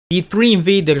The 3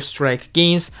 Invaders Strike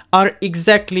games are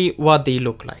exactly what they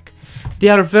look like. They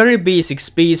are very basic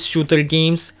space shooter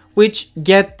games which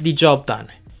get the job done.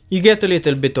 You get a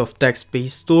little bit of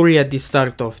text-based story at the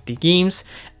start of the games,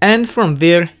 and from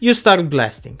there you start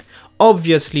blasting.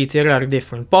 Obviously there are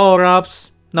different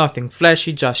power-ups, nothing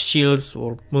flashy, just shields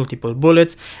or multiple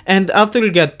bullets, and after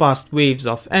you get past waves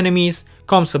of enemies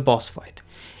comes a boss fight.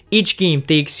 Each game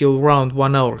takes you around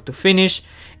 1 hour to finish.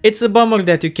 It's a bummer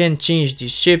that you can't change the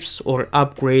ships or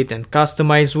upgrade and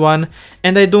customize one,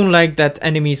 and I don't like that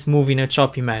enemies move in a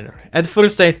choppy manner. At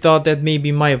first I thought that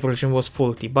maybe my version was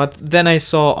faulty, but then I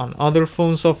saw on other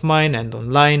phones of mine and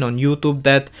online on YouTube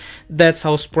that that's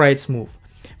how sprites move.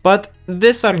 But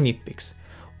these are nitpicks.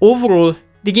 Overall,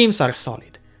 the games are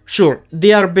solid. Sure,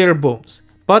 they are bare bones,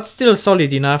 but still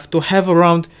solid enough to have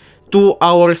around 2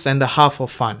 hours and a half of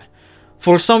fun.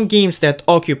 For some games that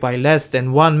occupy less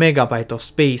than 1 megabyte of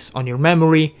space on your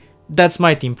memory, that's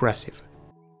mighty impressive.